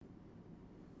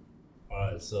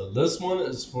Alright, so this one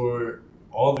is for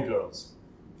all the girls.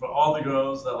 For all the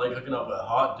girls that like hooking up with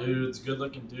hot dudes, good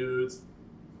looking dudes,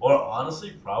 or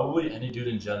honestly, probably any dude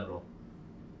in general.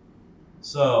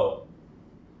 So,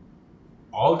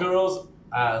 all girls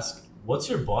ask, what's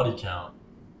your body count?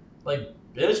 Like,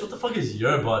 bitch, what the fuck is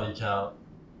your body count?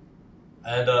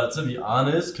 And to be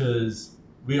honest, because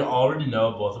we already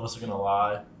know both of us are gonna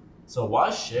lie, so why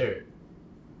share it?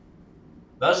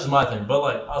 That's just my thing. But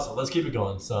like, also, let's keep it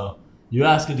going. So you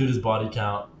ask a dude his body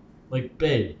count, like,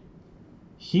 babe,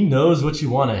 he knows what you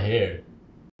want to hear.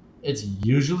 It's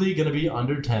usually gonna be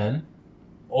under 10,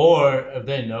 or if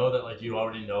they know that like you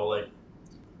already know like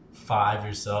five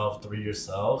yourself, three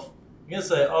yourself, you're gonna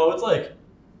say, oh, it's like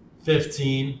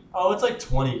 15. Oh, it's like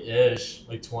 20-ish,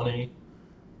 like 20.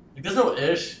 Like there's no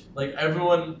ish. Like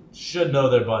everyone should know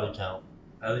their body count.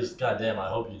 At least, goddamn, I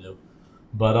hope you do.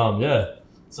 But yeah.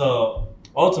 So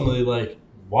ultimately, like,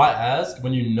 why ask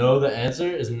when you know the answer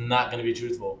is not gonna be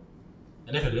truthful?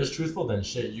 And if it is truthful, then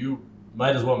shit, you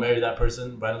might as well marry that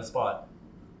person right on the spot.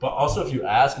 But also, if you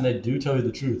ask and they do tell you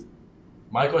the truth,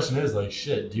 my question is like,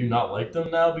 shit, do you not like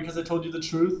them now because they told you the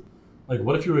truth? Like,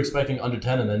 what if you were expecting under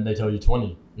 10 and then they tell you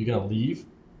 20? You gonna leave?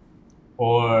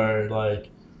 Or like,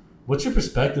 what's your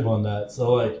perspective on that?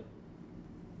 So like,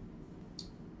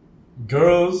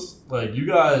 girls, like you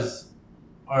guys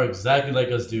are exactly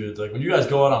like us dudes. Like when you guys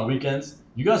go out on weekends,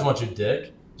 you guys want your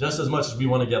dick just as much as we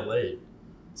want to get laid.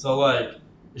 So like,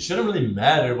 it shouldn't really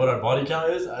matter what our body count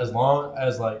is as long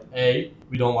as like A,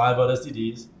 we don't lie about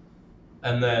STDs,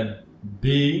 and then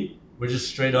B, we're just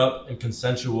straight up and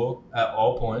consensual at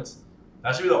all points.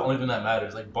 That should be the only thing that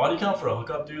matters. Like body count for a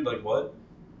hookup, dude. Like what?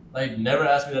 Like never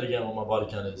ask me that again. What my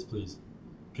body count is, please,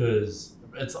 because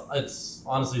it's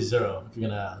honestly zero if you're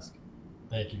gonna ask.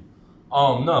 Thank you.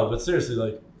 No, but seriously,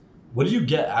 like, what do you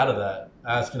get out of that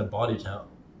asking a body count?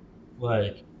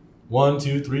 Like, one,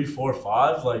 two, three, four,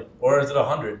 five, like, or is it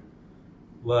 100?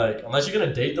 Like, unless you're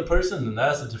gonna date the person, then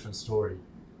that's a different story.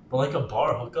 But like a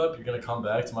bar hookup, you're gonna come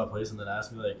back to my place and then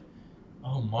ask me like,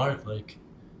 "Oh, Mark, like,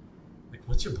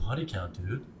 what's your body count,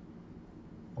 dude?"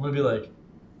 I'm gonna be like,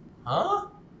 "Huh?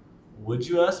 Would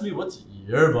you ask me what's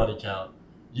your body count?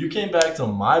 You came back to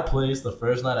my place the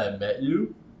first night I met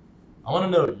you. I want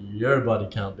to know your body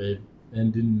count, babe,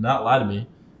 and do not lie to me,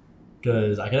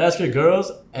 because I can ask your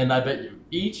girls, and I bet you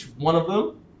each one of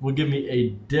them will give me a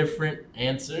different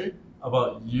answer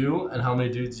about you and how many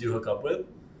dudes you hook up with.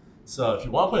 So if you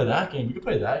want to play that game, we can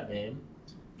play that game,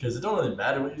 because it don't really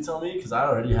matter what you tell me, because I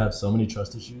already have so many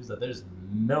trust issues that there's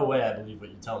no way I believe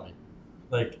what you tell me,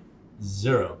 like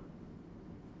zero.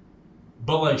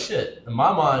 But like shit, in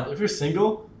my mind, if you're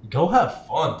single, go have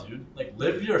fun, dude. Like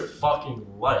live your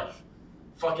fucking life.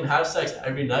 Fucking have sex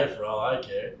every night for all I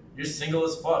care. You're single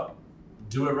as fuck.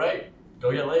 Do it right.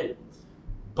 Go get laid.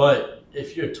 But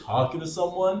if you're talking to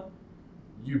someone,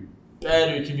 you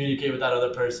better communicate with that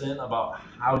other person about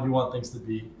how you want things to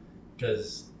be.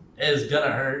 Because it's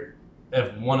gonna hurt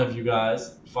if one of you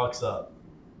guys fucks up.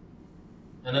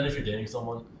 And then if you're dating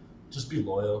someone, just be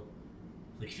loyal.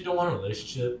 Like if you don't want a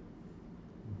relationship,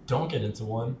 don't get into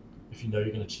one if you know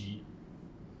you're gonna cheat.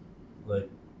 Like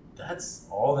that's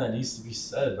all that needs to be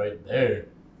said right there.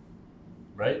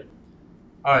 Right?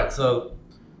 Alright, so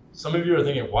some of you are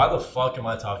thinking, why the fuck am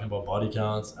I talking about body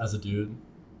counts as a dude?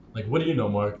 Like what do you know,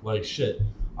 Mark? Like shit.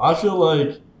 I feel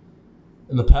like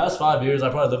in the past 5 years I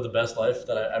probably lived the best life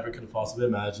that I ever could have possibly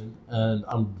imagined. And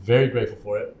I'm very grateful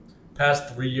for it.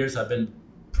 Past 3 years have been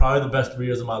probably the best 3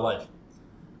 years of my life.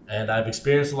 And I've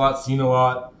experienced a lot, seen a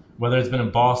lot, whether it's been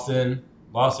in Boston,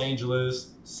 Los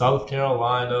Angeles, South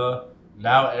Carolina,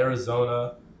 now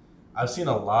Arizona. I've seen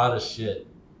a lot of shit.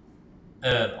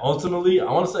 And ultimately,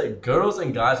 I want to say girls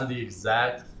and guys are the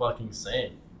exact fucking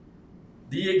same.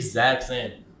 The exact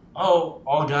same. Oh,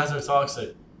 all guys are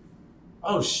toxic.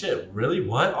 Oh shit, really?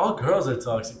 What? All girls are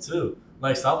toxic too.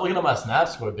 Like, stop looking at my Snap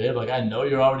score, babe. Like, I know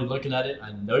you're already looking at it.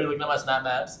 I know you're looking at my Snap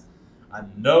Maps. I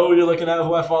know you're looking at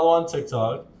who I follow on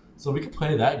TikTok. So we can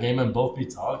play that game and both be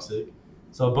toxic.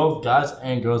 So both guys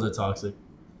and girls are toxic.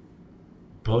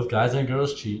 Both guys and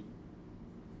girls cheat.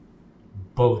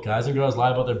 Both guys and girls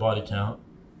lie about their body count.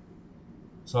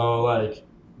 So like,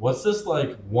 what's this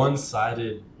like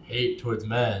one-sided hate towards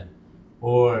men?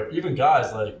 Or even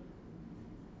guys, like,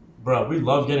 bro, we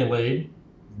love getting laid.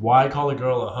 Why call a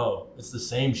girl a hoe? It's the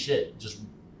same shit, just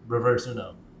reverse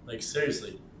uno. Like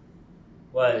seriously.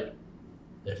 Like,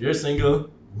 if you're single,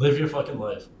 live your fucking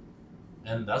life.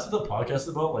 And that's what the podcast is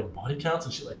about, like body counts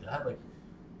and shit like that. Like,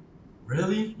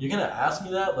 really? You're gonna ask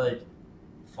me that? Like,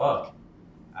 fuck.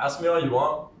 Ask me all you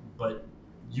want, but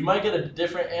you might get a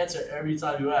different answer every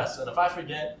time you ask. And if I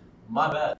forget, my bad.